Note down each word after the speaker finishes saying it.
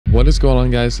What is going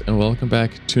on, guys, and welcome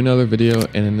back to another video.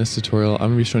 And in this tutorial I'm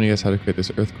going to be showing you guys how to create this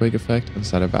earthquake effect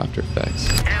inside of After Effects.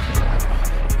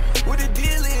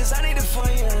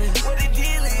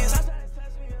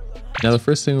 Now the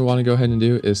first thing we want to go ahead and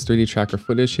do is 3D tracker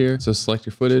footage here. So select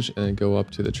your footage and then go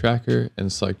up to the tracker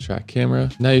and select track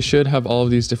camera. Now you should have all of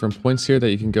these different points here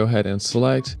that you can go ahead and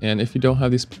select. And if you don't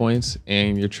have these points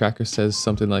and your tracker says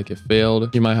something like it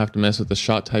failed, you might have to mess with the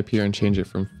shot type here and change it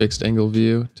from fixed angle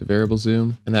view to variable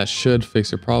zoom. And that should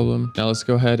fix your problem. Now let's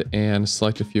go ahead and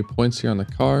select a few points here on the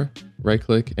car. Right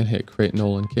click and hit create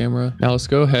null in camera. Now let's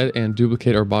go ahead and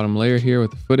duplicate our bottom layer here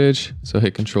with the footage. So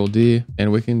hit Control D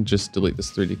and we can just delete this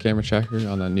 3D camera tracker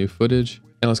on that new footage.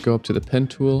 And let's go up to the pen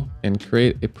tool and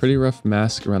create a pretty rough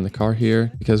mask around the car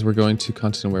here because we're going to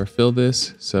content aware fill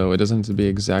this. So it doesn't have to be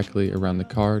exactly around the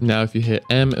car. Now if you hit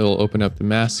M, it will open up the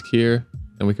mask here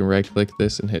and we can right click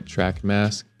this and hit track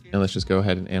mask. And let's just go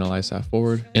ahead and analyze that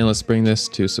forward. And let's bring this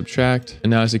to subtract.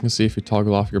 And now as you can see, if you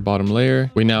toggle off your bottom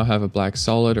layer, we now have a black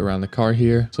solid around the car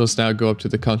here. So let's now go up to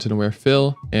the content aware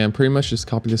fill and pretty much just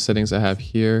copy the settings I have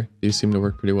here. These seem to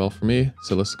work pretty well for me.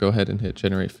 So let's go ahead and hit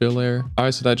generate fill layer. All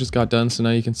right, so that just got done. So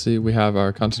now you can see we have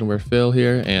our content aware fill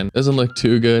here and it doesn't look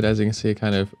too good. As you can see, it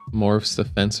kind of morphs the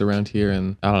fence around here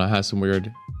and I don't know, has some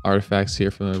weird artifacts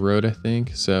here from the road, I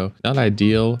think. So not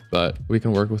ideal, but we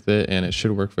can work with it and it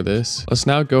should work for this. Let's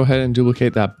now go ahead and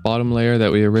duplicate that bottom layer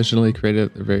that we originally created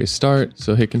at the very start.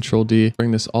 So hit Control D,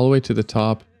 bring this all the way to the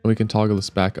top and we can toggle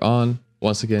this back on.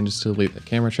 Once again, just to delete the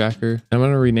camera tracker. I'm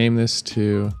going to rename this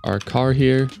to our car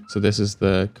here. So this is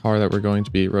the car that we're going to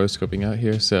be rotoscoping out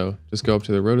here. So just go up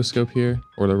to the rotoscope here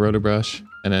or the rotobrush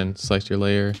and then select your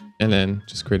layer and then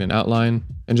just create an outline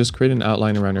and just create an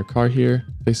outline around your car here,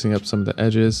 fixing up some of the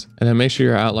edges. And then make sure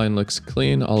your outline looks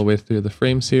clean all the way through the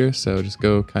frames here. So just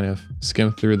go kind of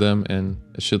skim through them and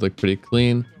it should look pretty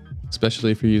clean,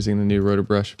 especially if you're using the new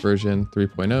rotobrush version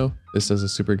 3.0. This does a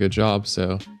super good job.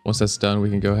 So once that's done, we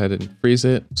can go ahead and freeze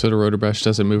it so the rotobrush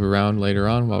doesn't move around later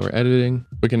on while we're editing.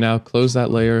 We can now close that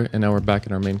layer and now we're back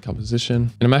in our main composition.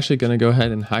 And I'm actually going to go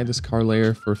ahead and hide this car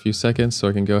layer for a few seconds so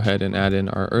I can go ahead and add in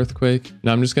our earthquake.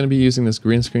 Now I'm just going to be using this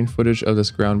green screen footage of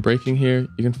this ground breaking here.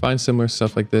 You can find similar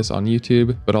stuff like this on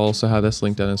YouTube, but I'll also have this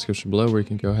linked down in the description below where you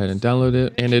can go ahead and download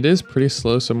it. And it is pretty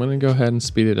slow, so I'm going to go ahead and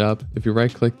speed it up. If you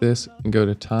right click this and go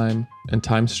to time and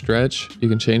time stretch, you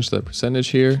can change the percentage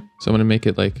here. So I'm going to make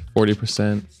it like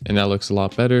 40% and that looks a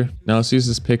lot better. Now let's use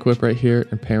this pick whip right here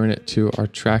and parent it to our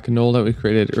track null that we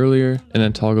created earlier and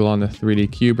then toggle on the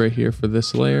 3D cube right here for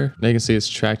this layer. Now you can see it's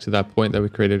tracked to that point that we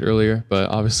created earlier, but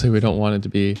obviously we don't want it to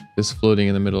be just floating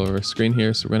in the middle of our screen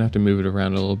here. So we're gonna have to move it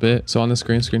around a little bit. So on this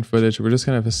green screen footage, we're just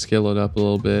gonna have to scale it up a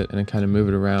little bit and then kind of move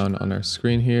it around on our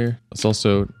screen here. Let's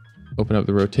also open up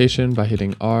the rotation by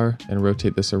hitting R and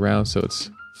rotate this around so it's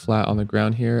flat on the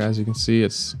ground here. As you can see,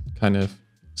 it's kind of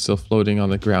still floating on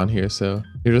the ground here. So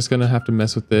you're just going to have to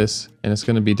mess with this and it's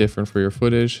going to be different for your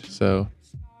footage. So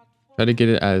try to get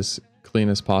it as clean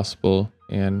as possible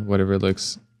and whatever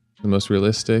looks the most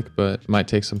realistic, but it might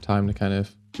take some time to kind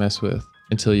of mess with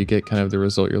until you get kind of the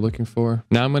result you're looking for.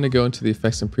 Now I'm going to go into the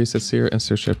effects and presets here and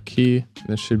search up key. And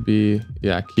there should be,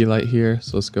 key light here.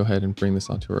 So let's go ahead and bring this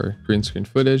onto our green screen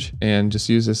footage and just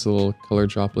use this little color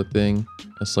droplet thing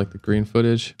and select the green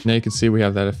footage. Now you can see we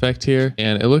have that effect here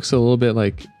and it looks a little bit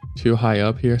like too high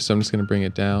up here. So I'm just going to bring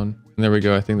it down. And there we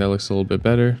go. I think that looks a little bit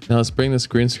better. Now let's bring this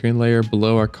green screen layer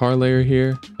below our car layer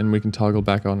here and we can toggle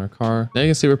back on our car. Now you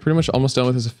can see we're pretty much almost done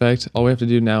with this effect. All we have to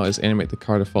do now is animate the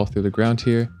car to fall through the ground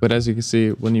here. But as you can see,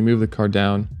 when you move the car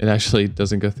down, it actually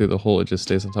doesn't go through the hole. It just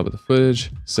stays on top of the footage.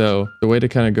 So the way to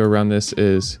kind of go around this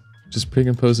is just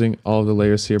pre-composing all of the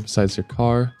layers here besides your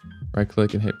car. Right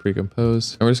click and hit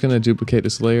pre-compose. And we're just going to duplicate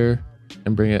this layer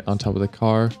and bring it on top of the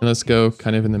car. And let's go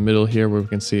kind of in the middle here where we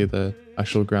can see the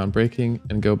actual ground breaking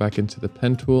and go back into the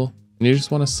pen tool. And you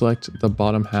just want to select the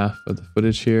bottom half of the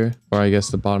footage here, or I guess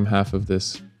the bottom half of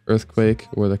this earthquake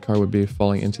where the car would be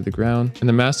falling into the ground. And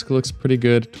the mask looks pretty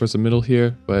good towards the middle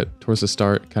here, but towards the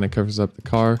start kind of covers up the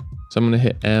car. So I'm going to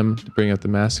hit M to bring up the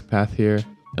mask path here.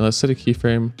 And let's set a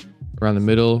keyframe around the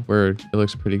middle where it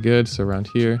looks pretty good. So around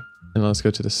here. And let's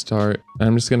go to the start. And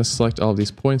I'm just going to select all of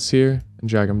these points here and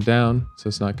drag them down so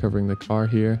it's not covering the car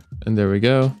here. And there we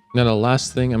go. Now the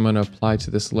last thing I'm going to apply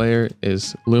to this layer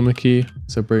is Luma key.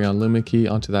 So bring on Luma key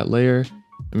onto that layer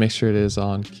and make sure it is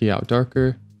on key out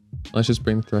darker. Let's just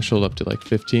bring the threshold up to like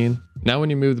 15. Now when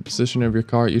you move the position of your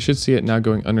car, you should see it now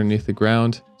going underneath the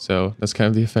ground. So that's kind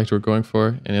of the effect we're going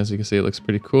for. And as you can see, it looks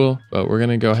pretty cool, but we're going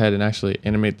to go ahead and actually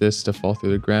animate this to fall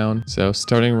through the ground. So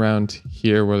starting around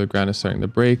here where the ground is starting to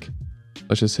break,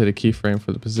 let's just hit a keyframe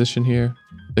for the position here,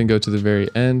 then go to the very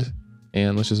end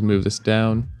and let's just move this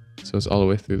down So it's all the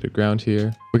way through the ground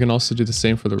here. We can also do the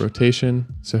same for the rotation.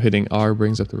 So hitting R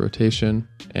brings up the rotation,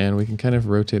 and we can kind of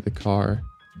rotate the car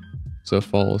so it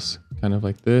falls kind of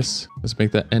like this. Let's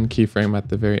make that end keyframe at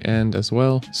the very end as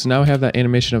well. So now we have that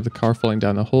animation of the car falling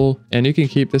down the hole, and you can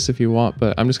keep this if you want,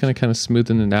 but I'm just going to kind of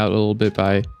smoothen it out a little bit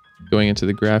by going into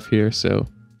the graph here. So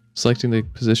selecting the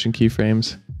position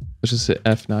keyframes, let's just hit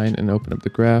F9 and open up the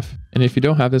graph. And if you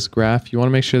don't have this graph, you want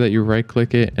to make sure that you right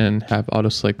click it and have auto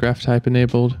select graph type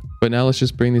enabled. But now let's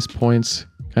just bring these points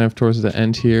kind of towards the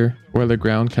end here where the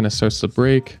ground kind of starts to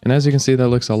break. And as you can see, that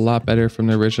looks a lot better from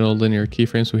the original linear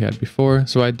keyframes we had before.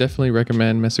 So I definitely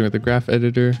recommend messing with the graph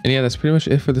editor. And yeah, that's pretty much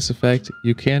it for this effect.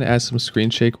 You can add some screen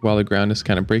shake while the ground is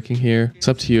kind of breaking here. It's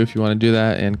up to you if you want to do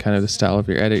that and kind of the style of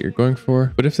your edit you're going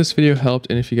for. But if this video helped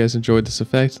and if you guys enjoyed this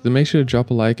effect, then make sure to drop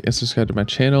a like and subscribe to my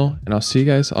channel, and I'll see you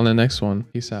guys on the next one.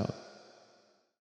 Peace out.